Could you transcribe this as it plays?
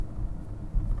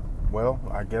Well,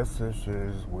 I guess this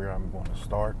is where I'm going to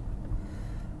start.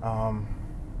 Um,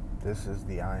 this is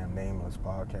the I Am Nameless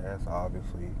podcast.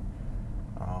 Obviously,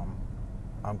 um,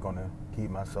 I'm going to keep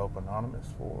myself anonymous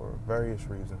for various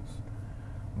reasons.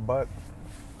 But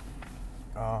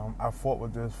I fought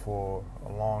with this for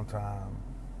a long time,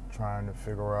 trying to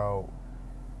figure out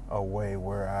a way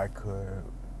where I could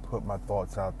put my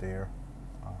thoughts out there.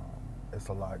 It's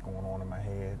a lot going on in my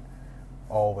head.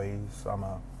 Always, I'm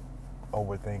a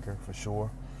overthinker for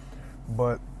sure.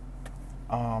 But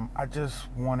I just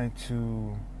wanted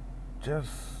to just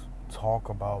talk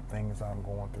about things I'm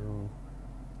going through,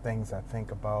 things I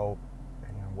think about,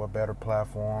 and what better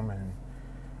platform. And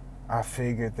I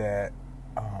figured that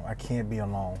I can't be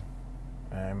alone,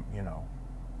 and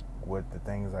with the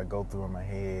things I go through in my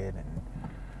head and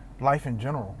life in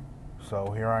general.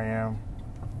 So here I am.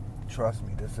 Trust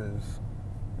me, this is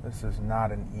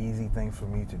not an easy thing for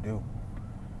me to do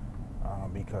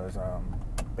because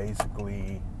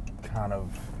basically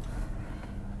I'm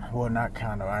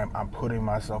putting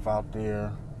myself out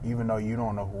there, even though you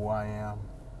don't know who I am.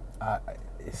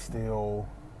 It's still,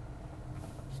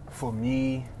 for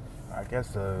me, I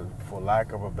guess, for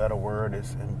lack of a better word,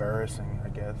 it's embarrassing, I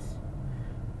guess.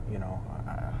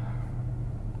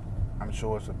 I'm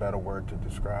sure it's a better word to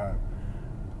describe.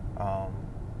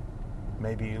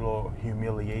 Maybe a little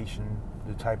humiliation,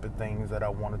 the type of things that I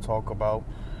want to talk about.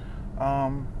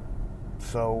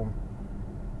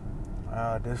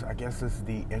 This is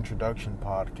the introduction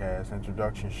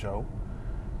show.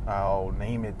 I'll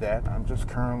name it that. I'm just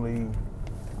currently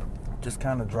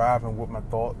kind of driving with my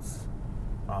thoughts.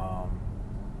 A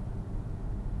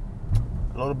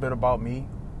little bit about me.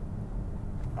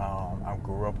 I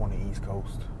grew up on the East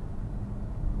Coast,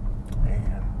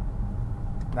 and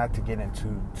not to get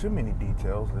into too many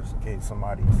details, just in case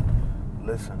somebody's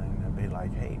listening and be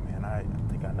like, "Hey, man, I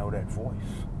think I know that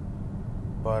voice."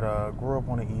 But grew up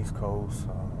on the East Coast.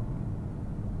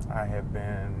 I have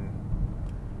been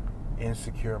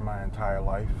insecure my entire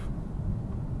life.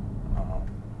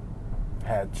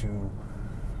 Had to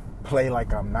play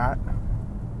like I'm not.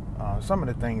 Some of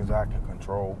the things I can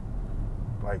control,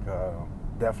 like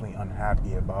definitely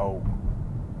unhappy about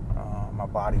my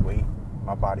body weight,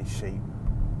 my body shape.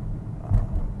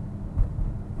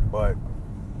 But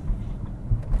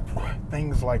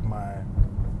things like my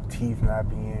teeth not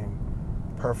being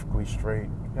perfectly straight,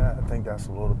 yeah, I think that's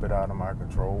a little bit out of my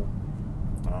control.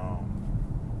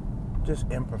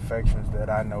 Just imperfections that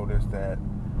I noticed that,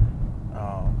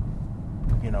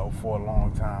 for a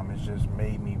long time, it's just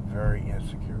made me very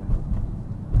insecure,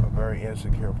 a very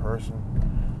insecure person.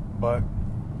 But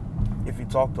if you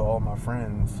talk to all my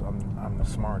friends, I'm the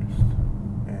smartest,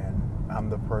 and I'm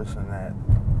the person that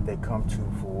they come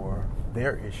to for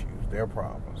their issues, their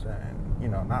problems, and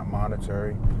not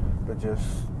monetary, but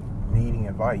just needing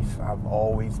advice. I've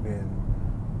always been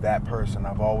that person.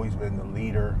 I've always been the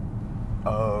leader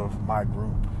of my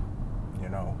group,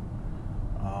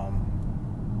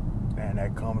 and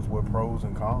that comes with pros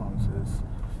and cons. It's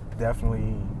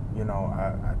definitely,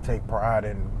 I take pride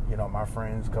in, my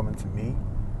friends coming to me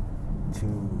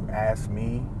to ask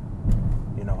me,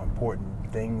 important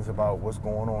things about what's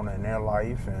going on in their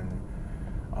life, and,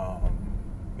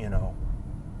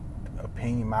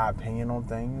 my opinion on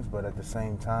things. But at the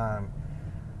same time,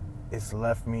 it's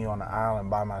left me on the island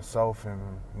by myself and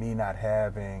me not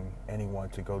having anyone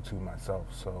to go to myself.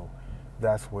 So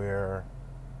that's where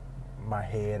my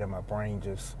head and my brain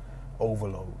just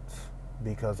overloads,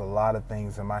 because a lot of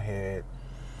things in my head,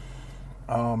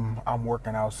 I'm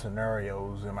working out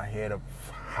scenarios in my head of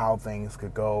how things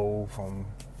could go from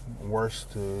worse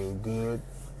to good.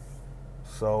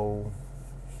 So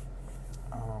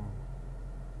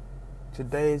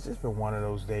today has just been one of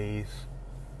those days.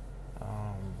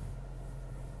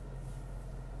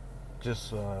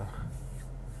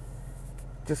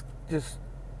 Just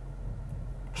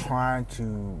trying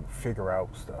to figure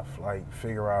out stuff, like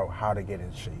figure out how to get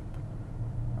in shape.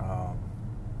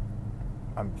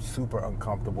 I'm super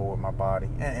uncomfortable with my body,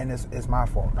 and it's my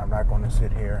fault. I'm not going to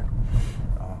sit here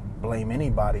and blame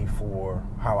anybody for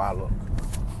how I look.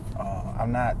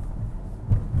 I'm not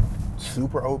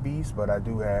super obese, but I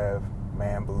do have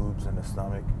man boobs in the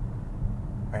stomach,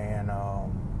 and I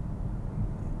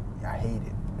hate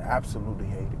it. Absolutely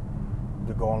hate it.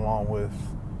 To go along with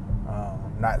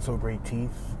not so great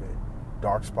teeth,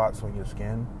 dark spots on your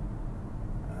skin,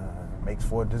 makes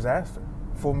for a disaster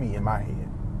for me in my head.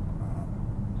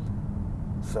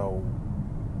 So,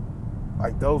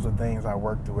 like, those are things I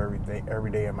work through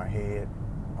every day in my head.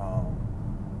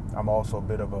 I'm also a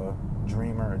bit of a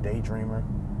dreamer, a daydreamer.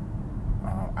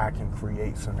 I can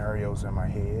create scenarios in my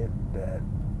head that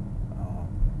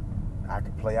I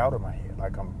could play out in my head.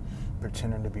 Like I'm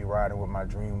pretending to be riding with my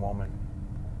dream woman.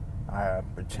 I'm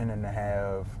pretending to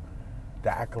have the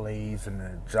accolades and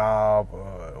the job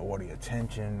or the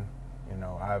attention. You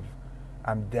know,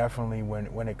 I'm definitely,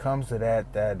 when it comes to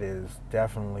that, that is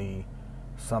definitely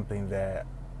something that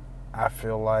I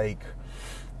feel like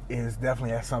is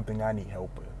definitely something I need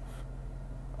help with.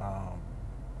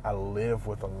 I live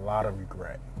with a lot of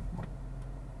regret.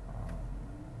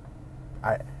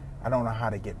 I don't know how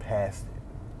to get past it.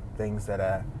 Things that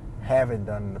I haven't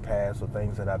done in the past or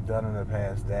things that I've done in the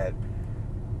past that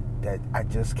I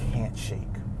just can't shake.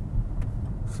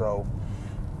 So,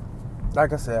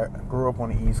 like I said, I grew up on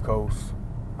the East Coast.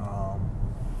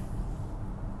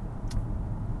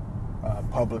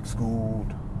 Public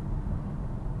schooled,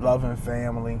 loving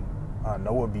family,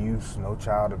 no abuse, no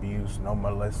child abuse, no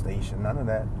molestation, none of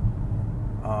that.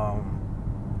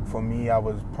 For me, I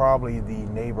was probably the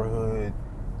neighborhood,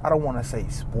 I don't want to say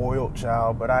spoiled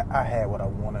child, but I had what I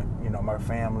wanted. You know, my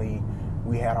family,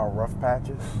 we had our rough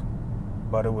patches,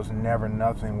 but it was never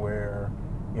nothing where,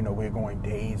 you know, we're going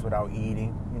days without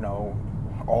eating. You know,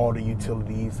 all the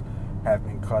utilities have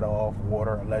been cut off,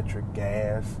 water, electric,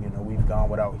 gas. You know, we've gone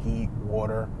without heat,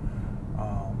 water,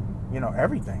 you know,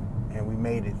 everything. And we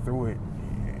made it through it,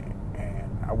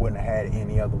 and I wouldn't have had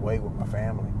any other way with my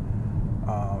family.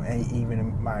 And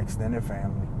even my extended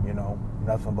family, you know,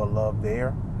 nothing but love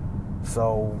there.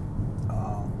 So,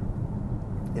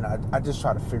 you know, I just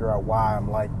try to figure out why I'm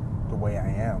like the way I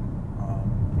am.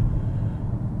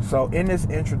 So in this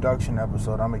introduction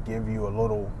episode, I'm going to give you a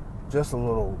little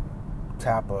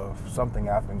tap of something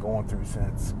I've been going through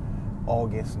since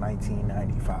August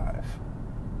 1995.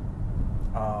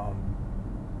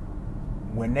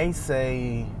 When they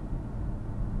say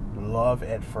love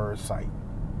at first sight,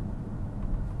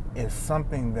 it's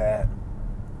something that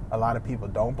a lot of people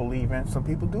don't believe in. Some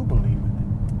people do believe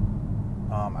in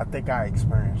it. I think I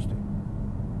experienced it.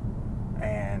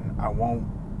 And I won't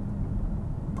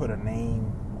put a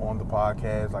name on the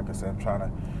podcast. Like I said, I'm trying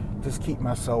to just keep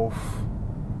myself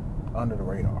under the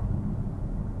radar.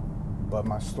 But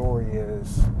my story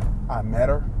is, I met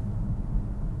her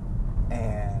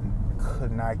and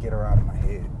could not get her out of my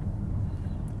head.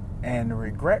 And the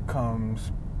regret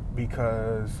comes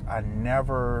because I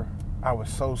was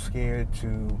so scared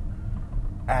to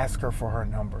ask her for her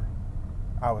number.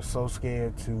 I was so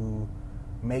scared to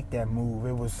make that move.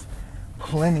 It was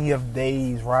plenty of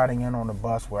days riding in on the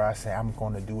bus where I said, I'm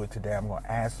going to do it today. I'm going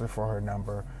to ask her for her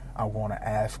number. I'm going to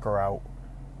ask her out.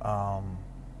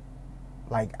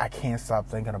 Like, I can't stop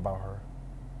thinking about her.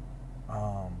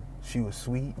 She was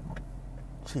sweet.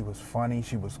 She was funny.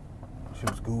 She was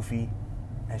goofy.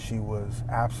 And she was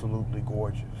absolutely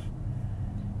gorgeous.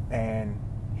 And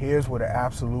here's where the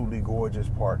absolutely gorgeous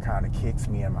part kind of kicks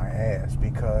me in my ass,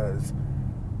 because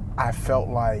I felt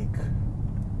like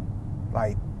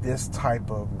this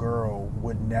type of girl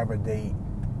would never date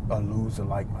a loser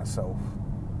like myself.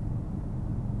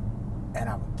 And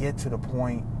I would get to the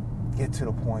point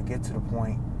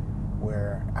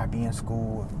where I be in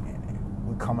school and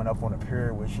we're coming up on a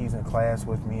period where she's in class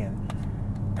with me,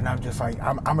 and I'm just like,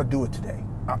 I'm gonna do it today.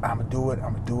 I'm gonna do it,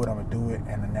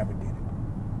 and I never did it.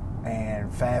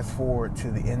 And fast forward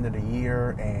to the end of the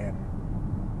year, and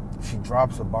she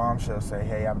drops a bombshell, say,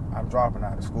 hey, I'm dropping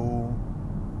out of school.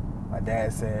 My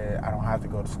dad said I don't have to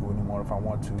go to school anymore. If I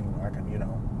want to, I can,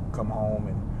 come home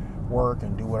and work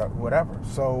and do whatever.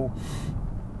 So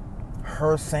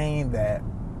her saying that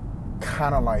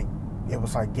kind of like, it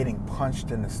was like getting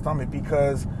punched in the stomach,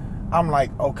 because I'm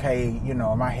like, okay, in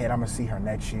my head, I'm going to see her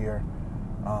next year.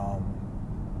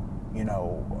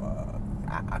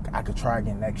 I could try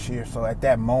again next year. So at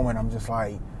that moment, I'm just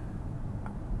like,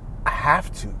 I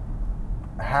have to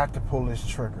pull this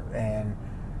trigger. And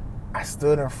I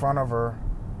stood in front of her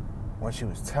when she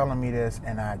was telling me this,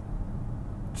 and I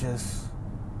just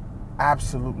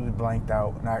absolutely blanked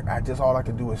out. And I just, all I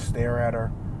could do was stare at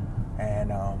her and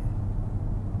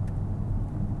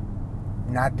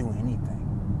not do anything.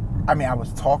 I mean, I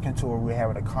was talking to her, we were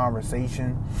having a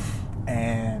conversation,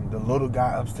 and the little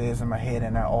guy upstairs in my head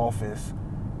in that office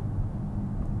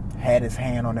had his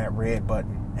hand on that red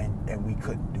button, and we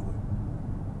couldn't do it.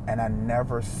 And I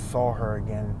never saw her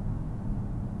again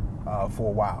for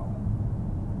a while.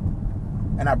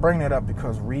 And I bring that up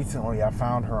because recently I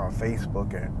found her on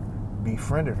Facebook and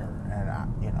befriended her. And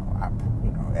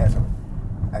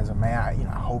as a man,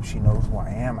 I hope she knows who I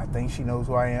am. I think she knows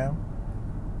who I am.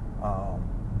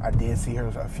 I did see her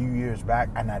a few years back,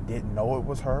 and I didn't know it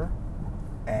was her.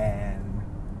 And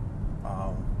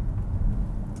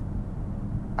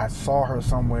I saw her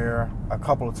somewhere a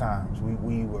couple of times.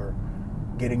 We were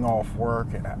getting off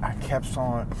work, and I kept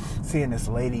on seeing this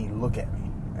lady look at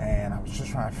me, and I was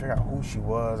just trying to figure out who she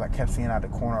was. I kept seeing out the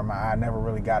corner of my eye. I never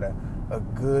really got a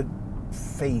good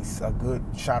face, a good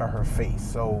shot of her face.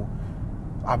 So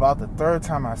about the third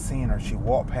time I seen her, she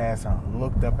walked past, and I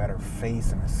looked up at her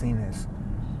face, and I seen this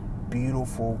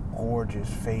beautiful, gorgeous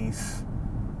face,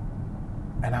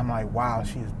 and I'm like, wow,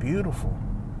 she is beautiful.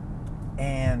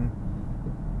 And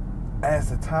as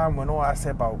the time went on, I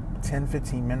said about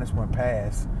 10-15 minutes went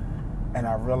past, and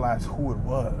I realized who it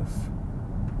was.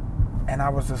 And I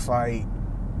was just like,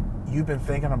 you've been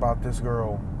thinking about this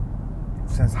girl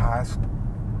since high school.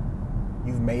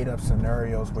 You've made up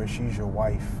scenarios where she's your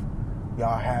wife.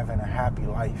 Y'all having a happy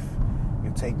life.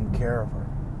 You're taking care of her.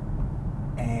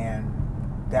 And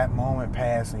that moment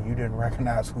passed, and you didn't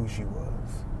recognize who she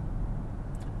was.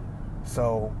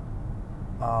 So,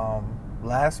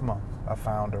 last month, I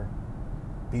found her,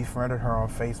 befriended her on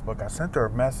Facebook. I sent her a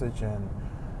message, and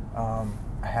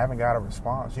I haven't got a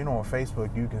response. You know, on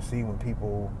Facebook, you can see when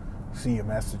people see your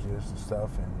messages and stuff,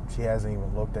 and she hasn't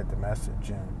even looked at the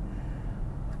message. And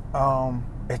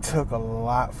it took a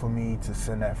lot for me to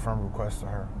send that friend request to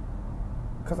her,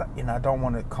 because I don't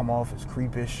want to come off as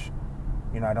creepish.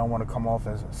 I don't want to come off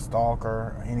as a stalker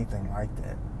or anything like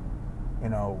that.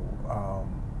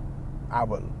 I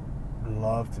would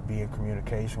love to be in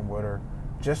communication with her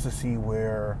just to see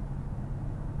where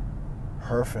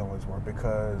her feelings were,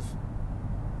 because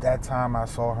that time I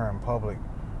saw her in public,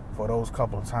 for those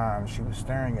couple of times, she was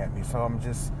staring at me. So I'm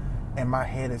just, in my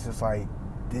head, it's just like,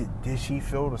 did she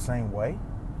feel the same way?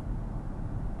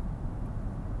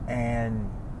 And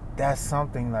that's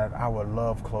something that I would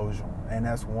love closure on. And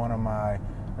that's one of my,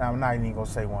 I'm not even going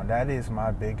to say one, that is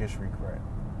my biggest regret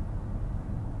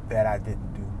that I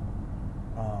didn't do.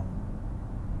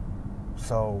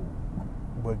 So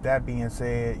with that being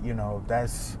said,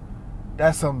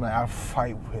 that's something that I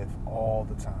fight with all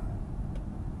the time.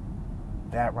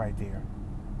 That right there.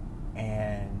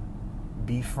 And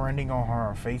befriending on her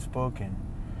on Facebook and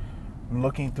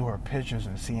looking through her pictures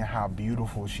and seeing how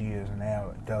beautiful she is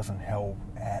now, it doesn't help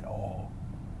at all.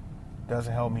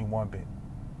 Doesn't help me one bit.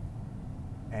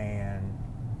 And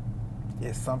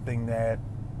it's something that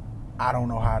I don't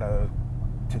know how to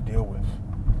deal with.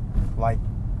 Like,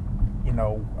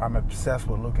 I'm obsessed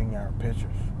with looking at her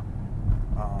pictures.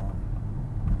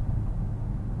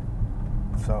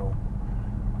 So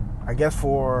I guess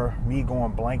for me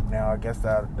going blank now, I guess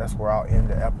that's where I'll end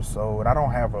the episode. I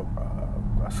don't have a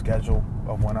schedule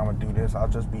of when I'm going to do this. I'll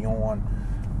just be on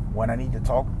when I need to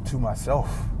talk to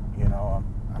myself. I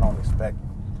don't expect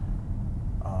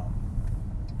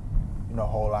a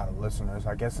whole lot of listeners.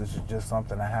 I guess this is just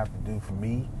something I have to do for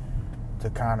me to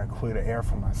kind of clear the air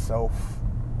for myself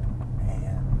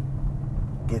and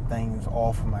get things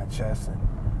off of my chest and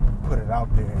put it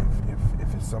out there.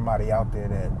 If it's somebody out there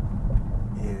that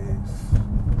is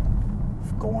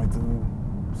going through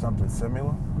something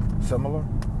similar,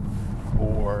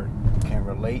 or can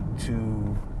relate to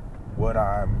what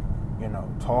I'm,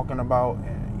 talking about,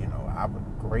 and, I would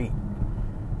great,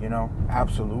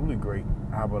 absolutely great.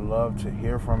 I would love to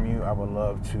hear from you. I would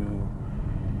love to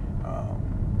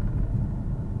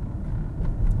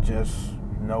just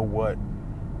know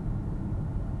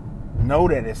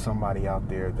that it's somebody out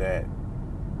there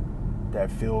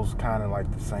that feels kind of like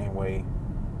the same way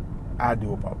I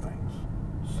do about things.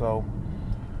 So,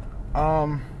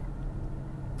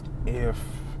 if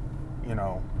you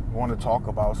want to talk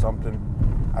about something,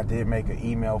 I did make an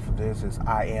email for this. It's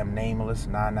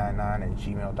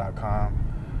iamnameless999@gmail.com.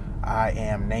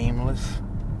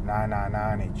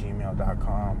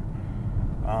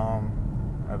 iamnameless999@gmail.com.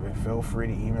 Feel free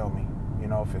to email me.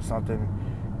 If it's something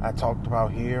I talked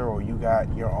about here, or you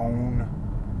got your own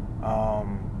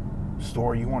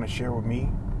story you want to share with me,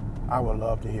 I would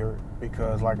love to hear it,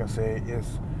 because like I said,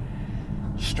 it's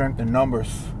strength in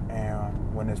numbers.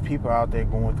 And when there's people out there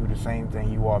going through the same thing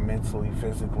you are mentally,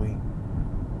 physically,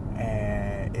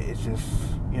 and it's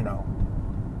just,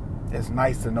 it's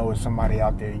nice to know there's somebody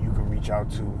out there you can reach out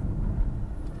to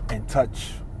and talk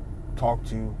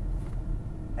to,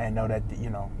 and know that,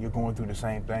 you're going through the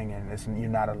same thing, and you're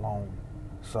not alone.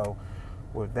 So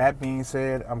with that being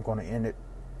said, I'm going to end it.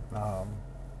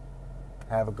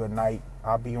 Have a good night.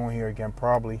 I'll be on here again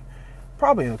probably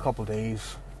in a couple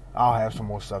days. I'll have some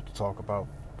more stuff to talk about.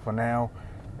 For now,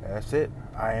 that's it.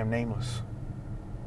 I am Nameless.